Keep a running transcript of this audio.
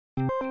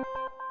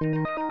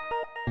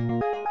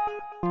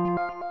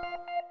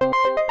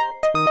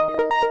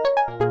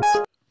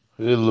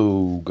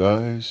Hello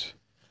guys,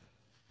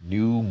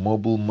 new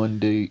Mobile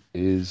Monday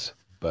is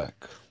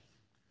back.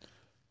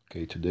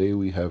 Okay, today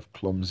we have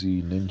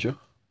Clumsy Ninja,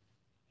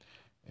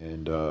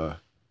 and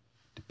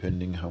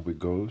depending how it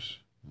goes,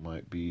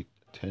 might be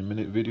a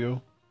 10-minute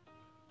video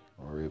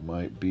or it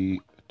might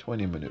be a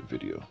 20-minute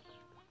video.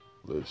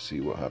 Let's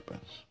see what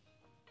happens.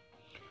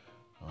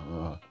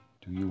 Do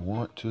you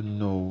want to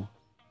know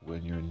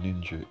when your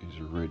ninja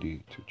is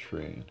ready to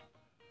train?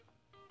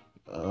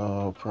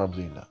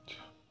 Probably not.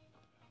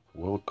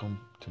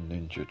 Welcome to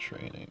ninja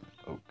training.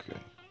 Okay.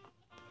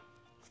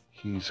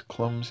 He's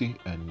clumsy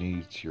and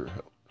needs your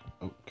help.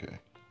 Okay.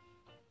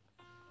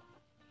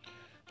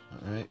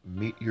 Alright,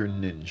 meet your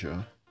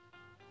ninja.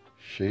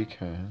 Shake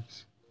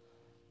hands.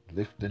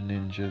 Lift the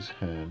ninja's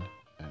hand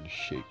and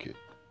shake it.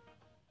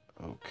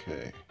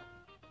 Okay.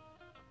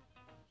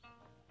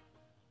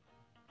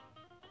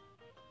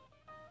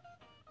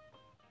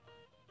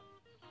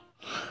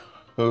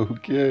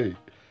 Okay.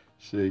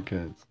 Shake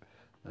hands.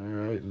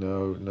 Alright,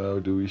 now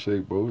do we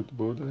shake both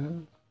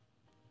hands?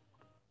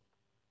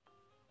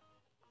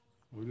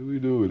 What do we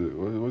do with it?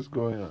 What's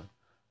going on?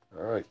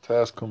 Alright,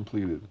 task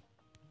completed.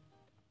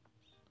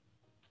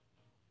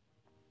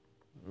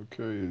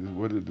 Okay,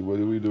 what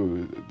do we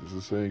do? This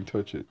is saying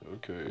touch it.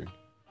 Okay.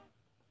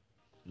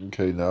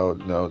 Okay,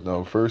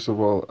 now, first of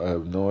all, I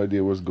have no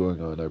idea what's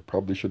going on. I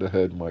probably should have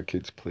had my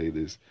kids play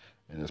this,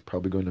 and it's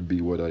probably going to be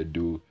what I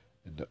do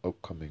in the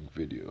upcoming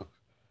video.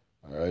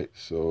 Alright,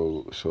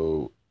 so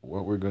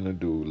what we're going to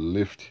do,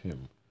 lift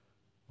him.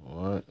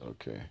 What?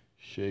 Okay.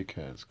 Shake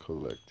hands,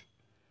 collect.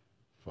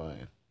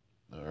 Fine.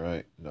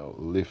 Alright, now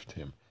lift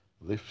him.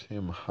 Lift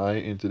him high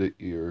into the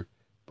ear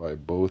by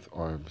both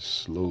arms,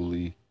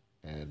 slowly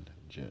and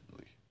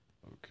gently.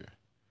 Okay.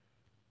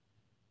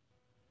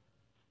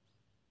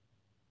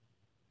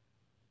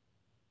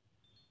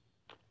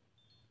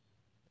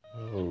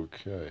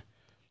 Okay.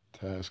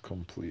 Task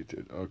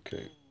completed.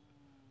 Okay.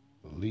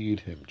 Lead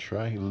him.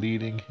 Try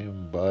leading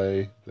him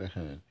by the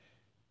hand.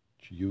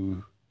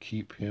 You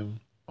keep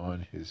him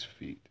on his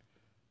feet.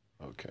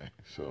 Okay,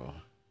 so.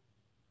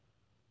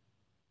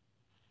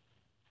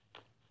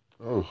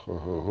 Oh, ho,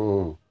 ho,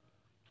 ho.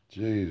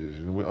 Jesus.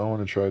 I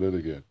want to try that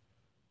again.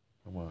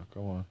 Come on,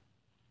 come on.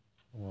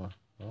 Come on,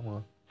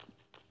 come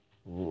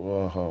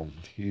on.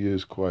 He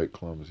is quite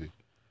clumsy.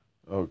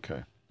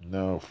 Okay,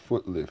 now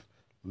foot lift.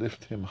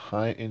 Lift him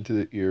high into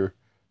the ear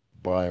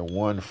by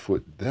one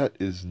foot. That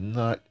is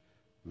not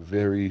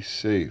very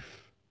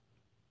safe.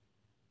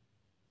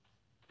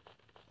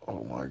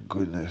 Oh my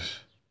goodness.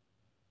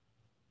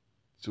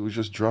 So we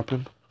just drop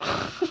him?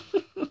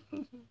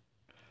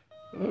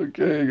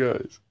 Okay,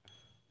 guys.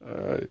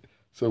 Alright.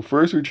 So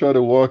first we try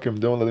to walk him,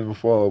 don't let him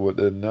fall, but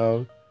then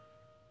now,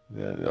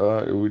 yeah,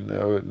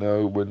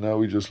 now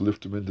we just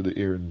lift him into the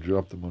air and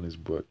drop him on his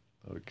butt.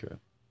 Okay.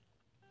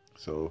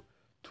 So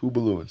 2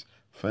 balloons.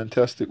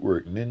 Fantastic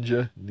work.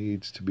 Ninja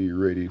needs to be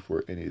ready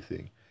for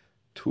anything.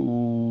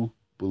 2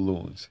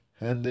 balloons.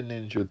 Hand the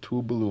ninja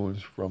 2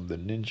 balloons from the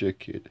ninja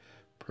kit.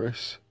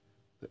 Press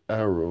the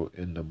arrow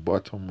in the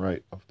bottom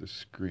right of the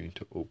screen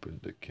to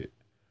open the kit.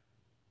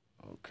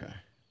 Okay.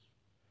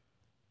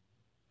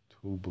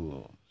 2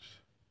 balloons.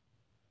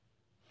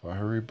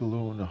 Fiery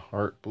balloon, a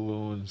heart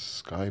balloon,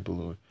 sky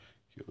balloon.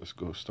 Okay, let's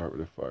go start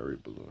with a fiery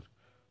balloon.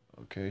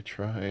 Okay,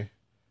 try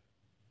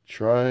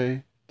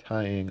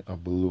tying a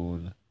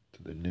balloon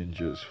to the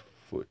ninja's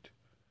foot.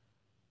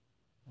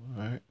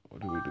 Alright,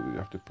 what do? We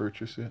have to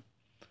purchase it.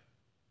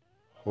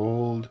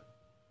 Hold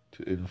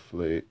to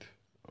inflate.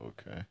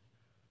 Okay.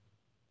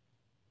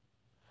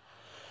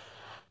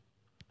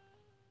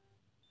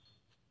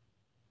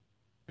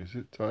 Is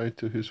it tied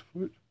to his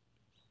foot?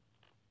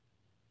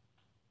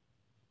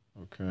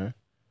 Okay.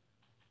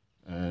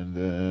 And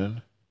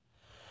then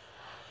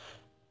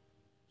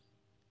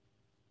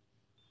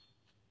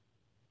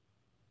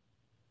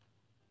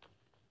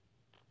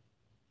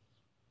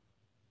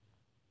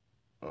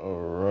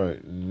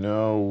alright,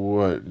 now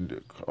what?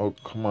 Oh,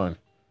 come on.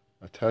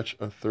 Attach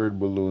a 3rd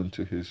balloon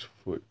to his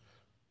foot.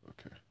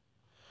 Okay.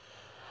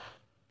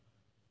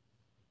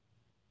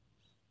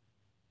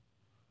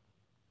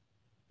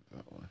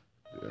 That one.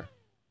 There.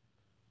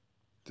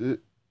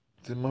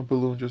 Did my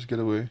balloon just get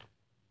away?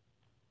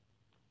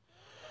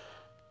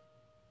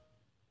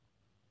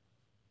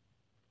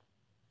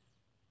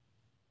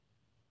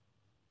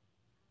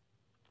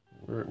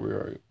 Where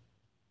are you?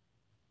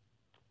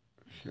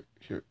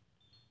 Here.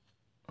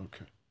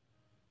 Okay.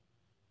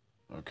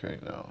 Okay,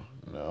 now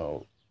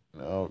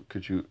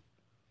could you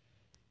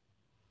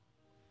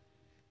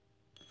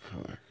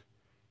collect?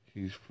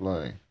 He's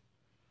flying.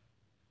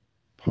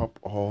 Pop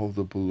all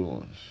the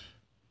balloons.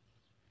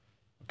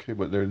 Okay,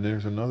 but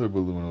there's another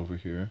balloon over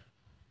here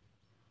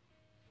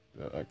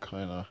that I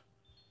kinda.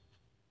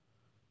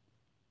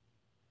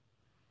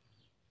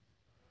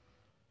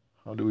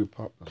 How do we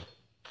pop them?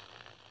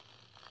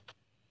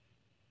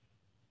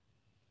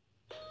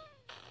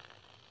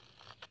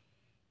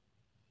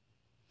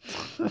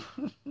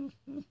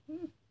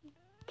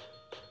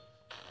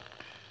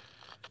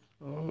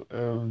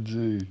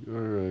 OMG.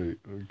 Alright,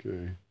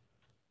 okay.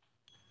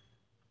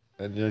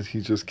 And yet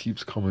he just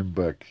keeps coming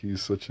back.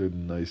 He's such a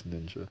nice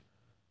ninja.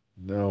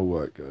 Now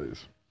what,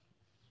 guys?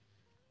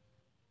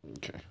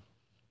 Okay.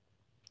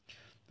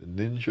 The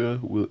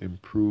ninja will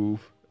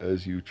improve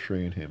as you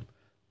train him.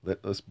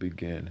 Let us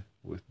begin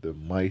with the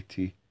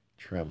mighty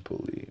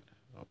trampoline.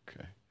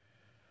 Okay.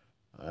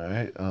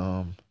 Alright,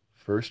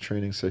 first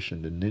training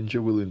session. The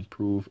ninja will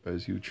improve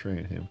as you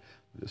train him.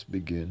 Let's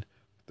begin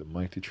with the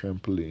mighty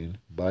trampoline.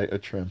 Buy a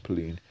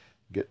trampoline.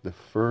 Get the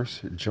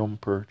first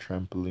jumper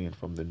trampoline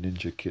from the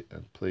ninja kit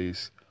and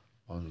place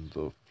on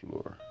the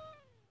floor.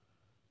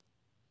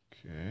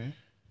 Okay.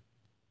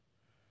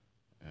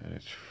 And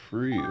it's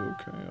free.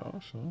 Okay,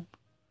 awesome.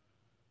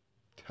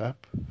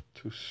 Tap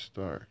to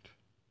start.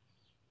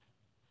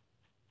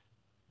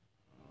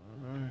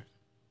 Alright.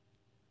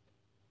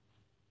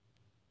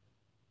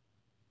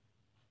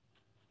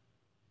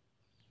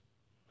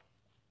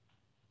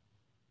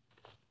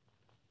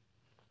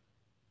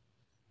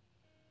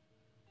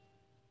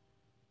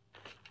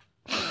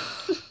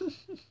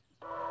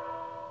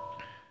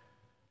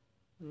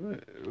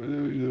 What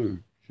do we do?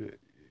 Okay.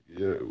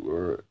 Yeah,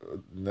 or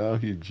now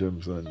he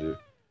jumps under.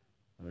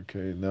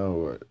 Okay, now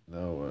what?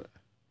 Now what?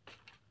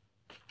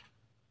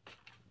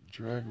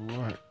 Drag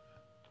what?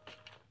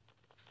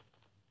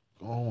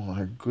 Oh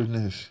my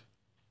goodness.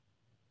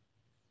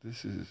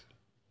 This is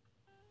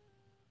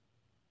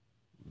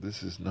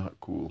not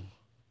cool.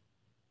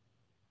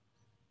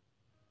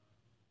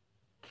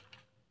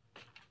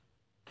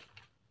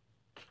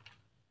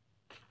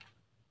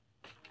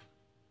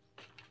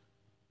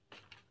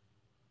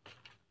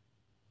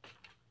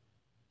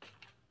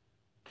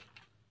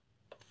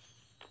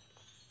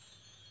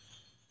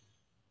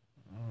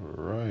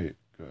 Alright,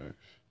 guys.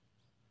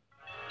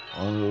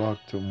 Unlock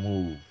to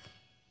move.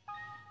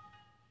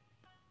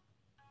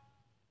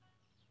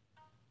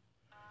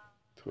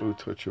 Toe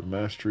touch of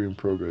mastery and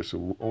progress.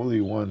 So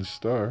only 1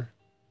 star.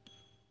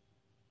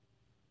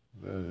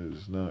 That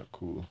is not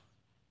cool.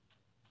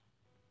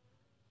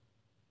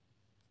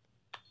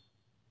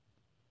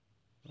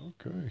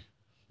 Okay.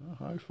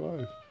 High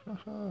five.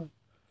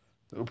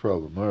 No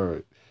problem. All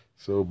right.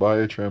 So buy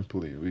a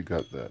trampoline. We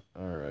got that.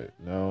 All right.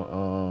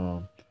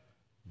 Now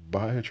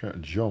buy a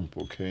jump,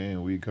 okay?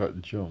 And we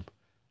got jump.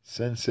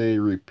 Sensei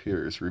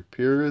repairs.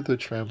 Repair the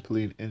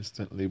trampoline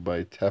instantly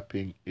by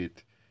tapping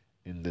it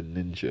in the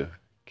ninja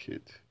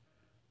kit.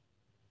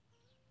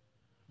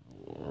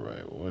 All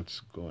right,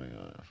 what's going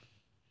on?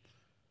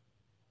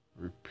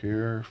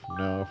 Repair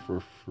now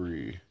for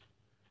free.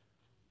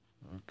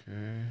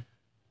 Okay.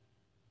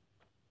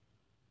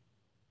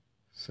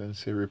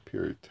 Sensei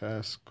repair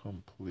task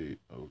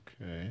complete.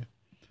 Okay.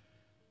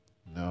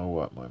 Now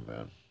what, my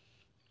man?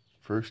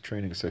 First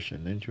training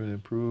session. Ninja will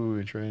improve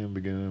in training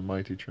beginning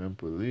mighty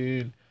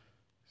trampoline.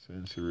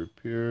 Sensei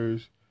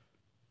repairs.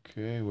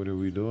 Okay, what are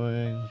we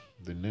doing?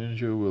 The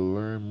ninja will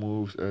learn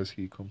moves as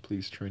he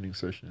completes training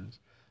sessions.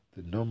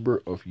 The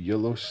number of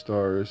yellow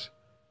stars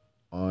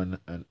on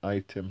an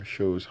item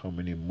shows how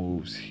many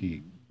moves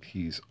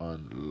he's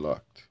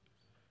unlocked.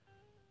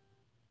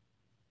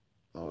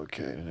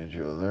 Okay, the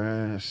ninja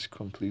learns,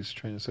 completes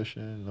training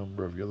session,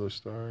 number of yellow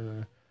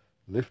stars.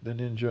 Lift the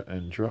ninja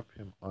and drop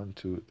him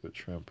onto the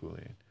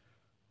trampoline.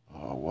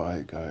 Oh,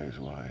 why, guys?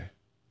 Why?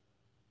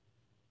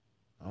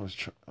 I was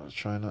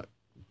trying to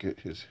get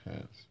his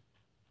hands.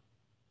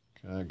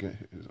 Can I get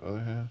his other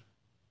hand?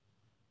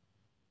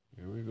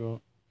 Here we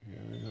go.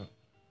 Here we go.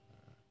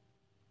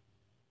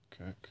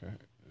 Okay.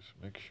 Just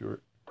make sure.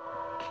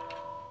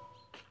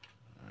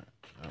 Alright,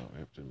 now we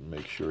have to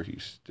make sure he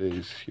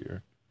stays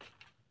here.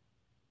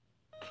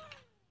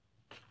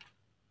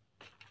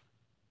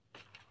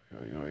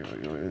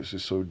 This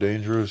is so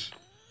dangerous.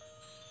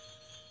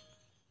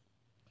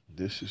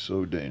 This is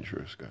so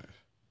dangerous, guys.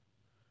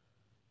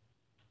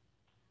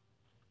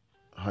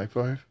 High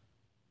five?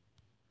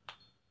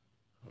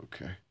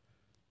 Okay.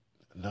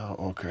 Now,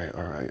 okay,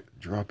 alright.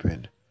 Drop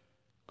in.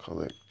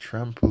 Collect.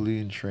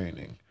 Trampoline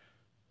training.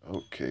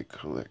 Okay,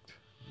 collect.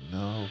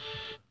 Now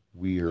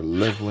we are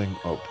leveling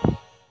up.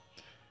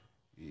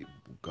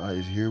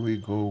 Guys, here we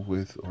go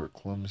with our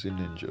Clumsy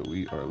Ninja.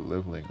 We are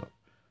leveling up.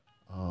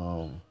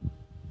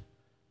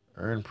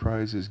 Earn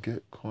prizes,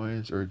 get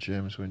coins or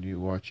gems when you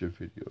watch a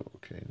video.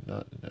 Okay,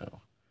 not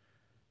now.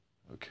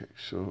 Okay,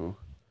 so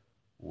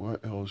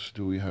what else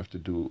do we have to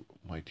do,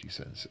 Mighty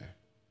Sensei?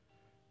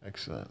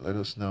 Excellent. Let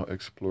us now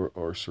explore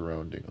our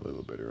surrounding a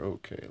little better.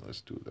 Okay, let's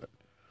do that.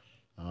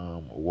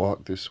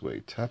 Walk this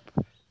way. Tap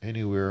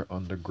anywhere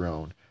on the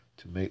ground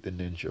to make the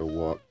ninja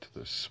walk to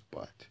the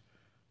spot.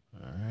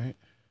 Alright.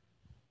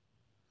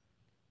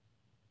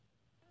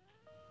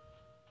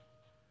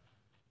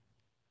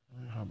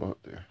 How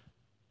about there?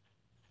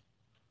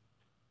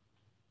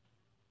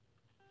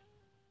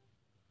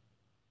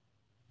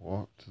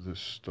 Walk to the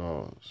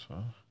stalls,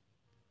 huh?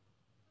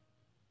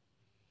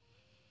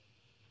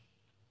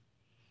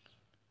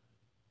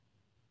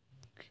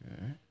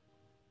 Okay.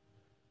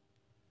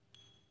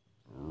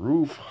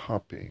 Roof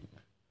hopping.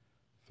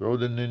 Throw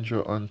the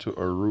ninja onto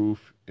a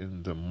roof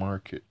in the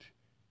market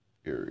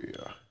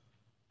area.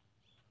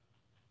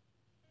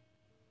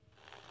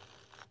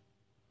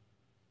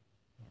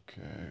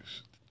 Okay,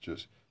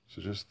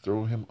 so just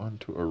throw him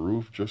onto a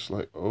roof, just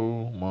like,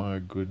 oh my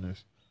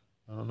goodness.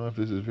 I don't know if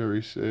this is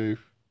very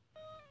safe.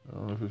 I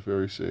don't know if it's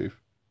very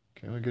safe.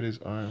 Can we get his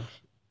arms?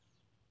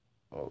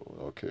 Oh,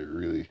 okay,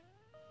 really?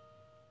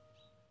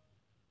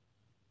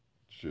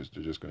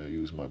 They're just gonna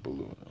use my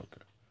balloon.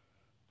 Okay.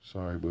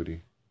 Sorry,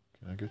 buddy.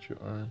 Can I get your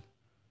arm?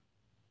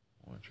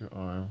 I want your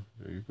arm.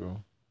 There you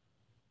go.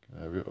 Can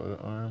I have your other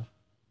arm?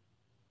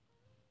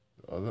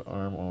 The other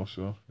arm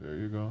also. There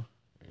you go.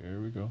 Here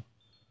we go.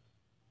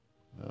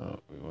 Now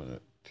we want to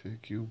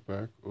take you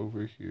back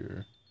over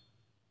here.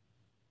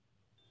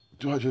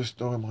 Do I just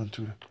throw him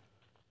onto the...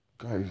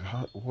 Guys,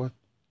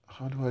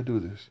 how do I do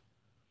this?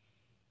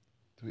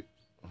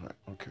 Alright,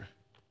 okay.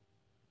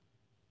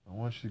 I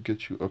want you to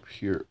get you up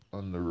here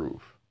on the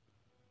roof.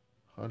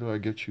 How do I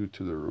get you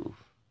to the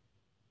roof?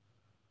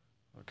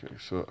 Okay,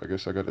 so I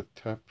guess I gotta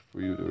tap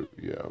for you to,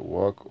 yeah,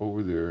 walk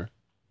over there.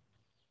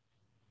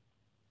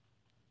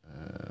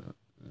 And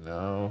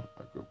now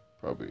I could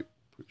probably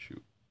put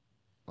you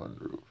on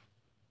the roof.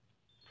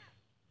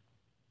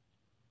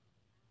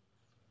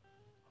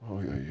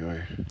 Oh,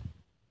 yeah.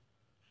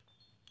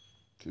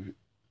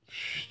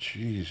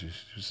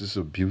 Jesus, this is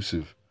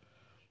abusive.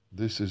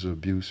 This is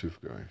abusive,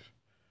 guys.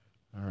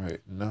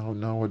 Alright,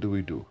 now what do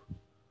we do?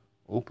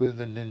 Open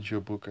the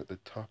ninja book at the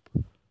top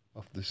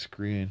of the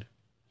screen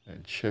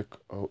and check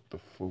out the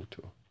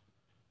photo.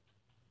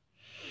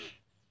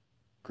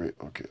 Great,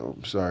 okay, oh,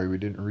 I'm sorry, we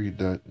didn't read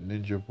that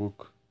ninja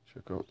book.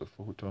 Check out the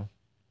photo.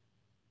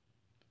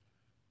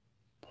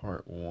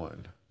 Part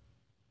 1.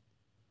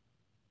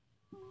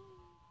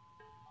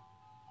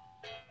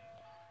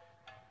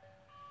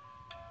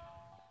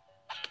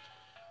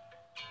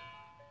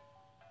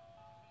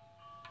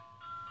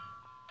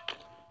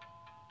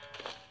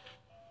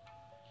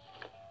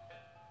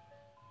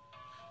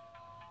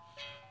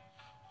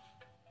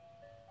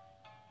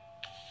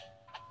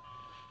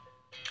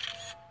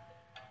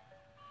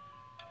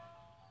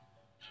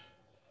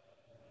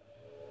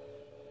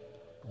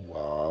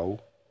 Wow.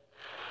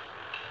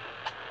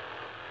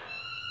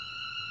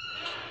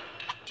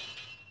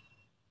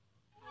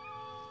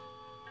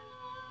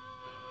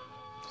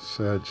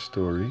 Sad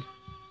story.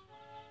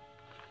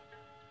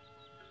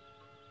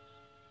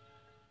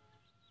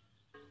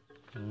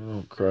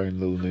 Don't cry,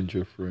 little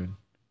ninja friend.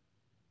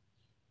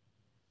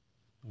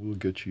 We'll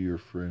get you your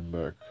friend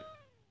back.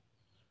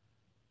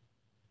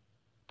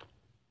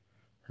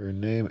 Her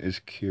name is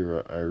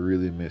Kira. I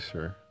really miss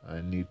her.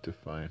 I need to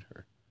find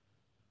her.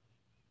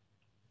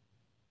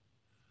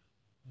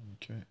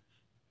 Okay.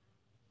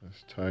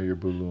 Let's tie your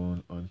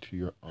balloon onto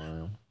your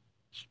arm.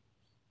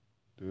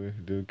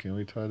 Can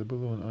we tie the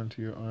balloon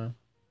onto your arm?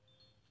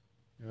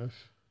 Yes.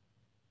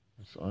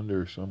 It's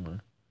under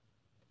somewhere.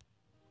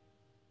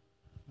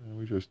 And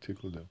we just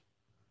tickled him.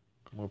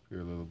 Come up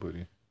here, little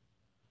buddy.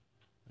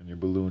 And your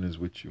balloon is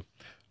with you.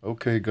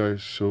 Okay,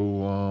 guys.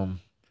 So,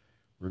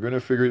 we're going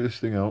to figure this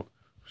thing out.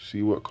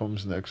 See what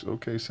comes next.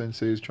 Okay,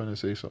 Sensei is trying to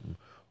say something.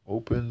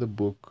 Open the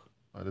book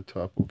at the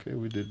top. Okay,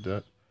 we did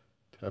that.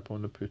 Tap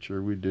on the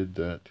picture. We did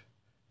that.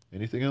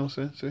 Anything else,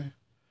 Sensei?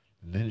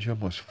 The ninja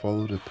must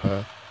follow the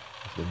path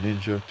of the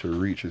ninja to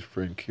reach his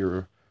friend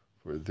Kira.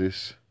 For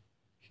this,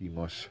 he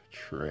must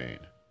train.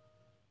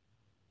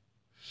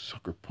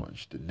 Sucker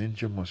punch. The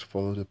ninja must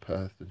follow the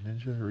path. The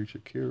ninja to reach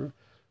Kira.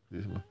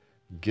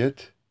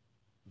 Get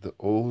the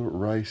old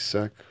rice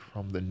sack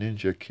from the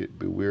ninja kit.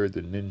 Beware,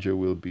 the ninja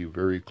will be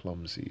very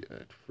clumsy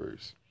at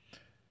first.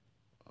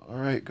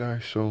 Alright,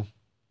 guys, so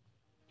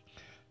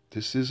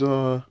this is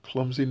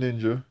Clumsy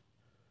Ninja.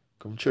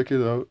 Come check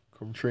it out.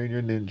 Come train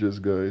your ninjas,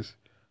 guys.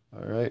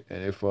 Alright,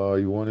 and if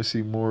you want to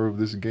see more of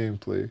this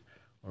gameplay,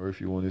 or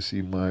if you want to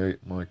see my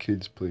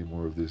kids play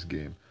more of this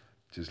game,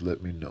 just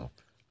let me know.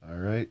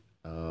 Alright,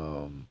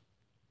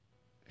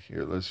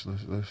 here, let's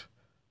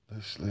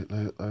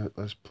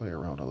play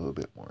around a little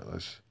bit more.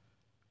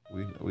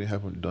 We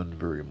haven't done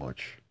very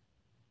much.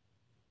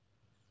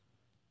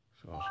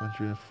 So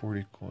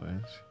 140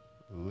 coins.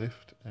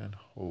 Lift and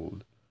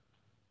hold.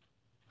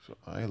 So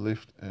I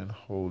lift and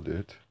hold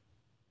it.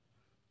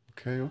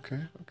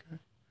 Okay.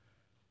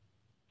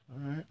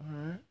 Alright.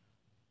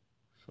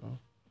 So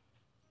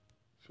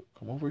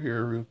come over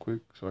here real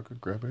quick so I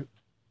could grab it.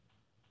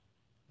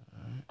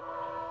 Alright.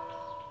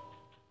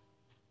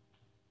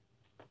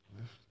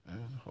 Lift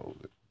and hold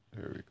it.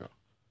 There we go.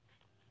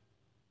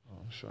 Oh,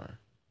 I'm sorry.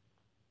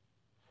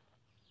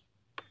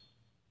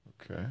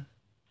 Okay.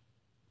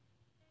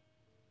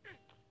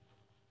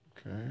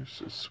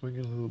 So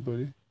swinging a little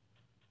buddy.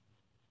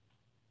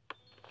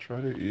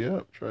 Try to get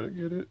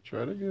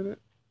it.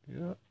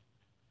 Yeah.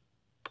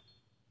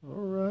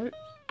 Alright.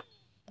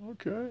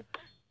 Okay.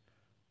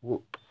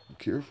 Whoa,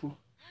 careful.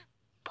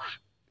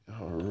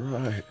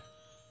 Alright.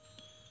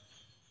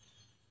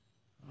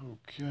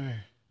 Okay.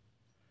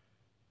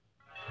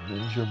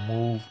 Ninja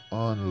move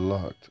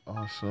unlocked.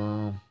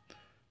 Awesome.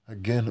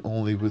 Again,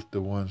 only with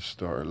the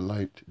 1-star.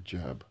 Light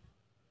jab.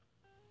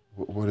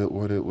 What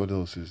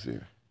else is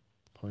there?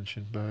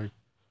 Punching bag.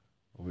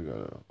 We got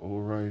a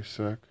old rice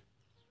sack.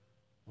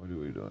 What are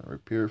we doing?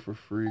 Repair for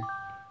free.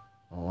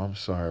 Oh, I'm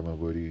sorry, my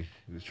buddy.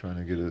 He was trying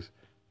to get us.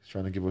 He's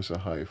trying to give us a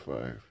high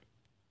five.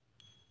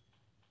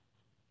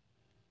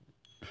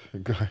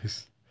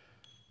 Guys,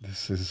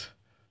 this is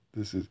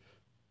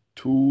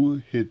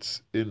 2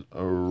 hits in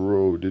a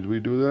row. Did we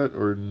do that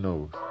or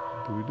no?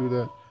 Did we do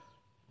that?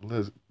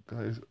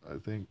 Guys, I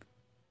think.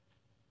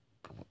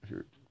 Come on,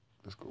 here.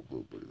 Let's go,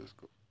 blue buddy. Let's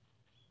go.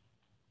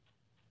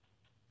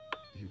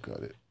 You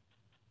got it.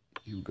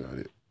 You got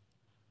it.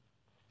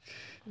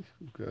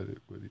 You got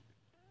it, buddy.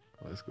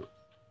 Let's go.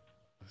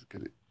 Let's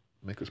get it.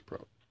 Make us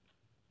proud.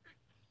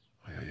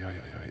 Ay, ay, ay,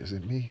 ay, ay. Is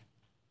it me?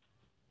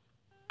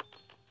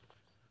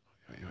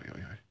 Ay, ay,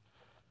 ay, ay.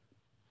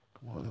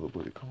 Come on, little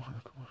buddy. Come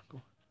on, come on,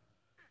 come on.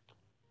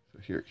 So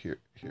here.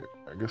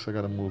 I guess I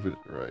gotta move it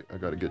right. I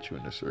gotta get you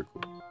in the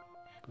circle.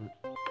 Good.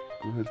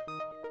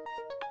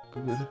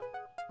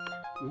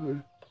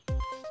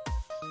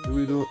 Do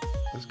we do it?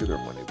 Let's get our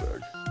money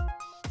back.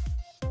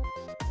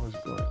 What's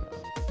going on?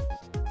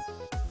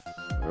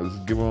 Let's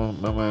give my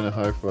man a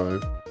high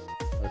five.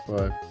 High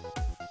five.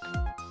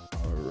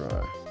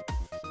 Alright.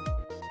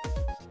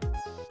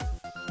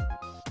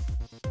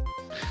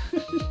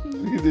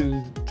 He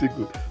didn't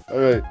tickle.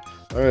 Alright,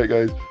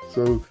 guys.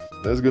 So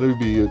that's gonna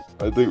be it.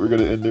 I think we're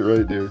gonna end it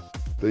right there.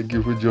 Thank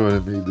you for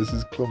joining me. This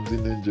is Clumsy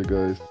Ninja,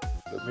 guys.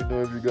 Let me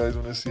know if you guys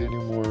want to see any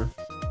more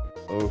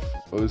of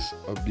us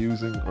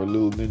abusing our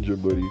little ninja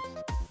buddy.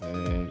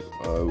 And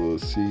I will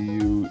see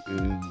you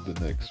in the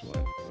next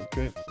one.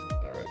 Okay?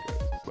 Alright, guys.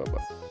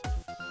 Bye-bye.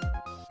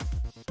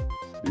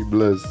 Be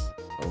blessed.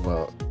 I'm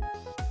out.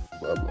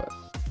 Bye-bye.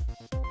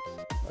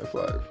 High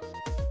five.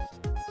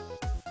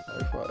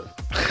 High five.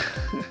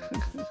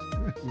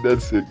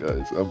 That's it,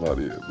 guys. I'm out of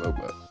here.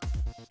 Bye-bye.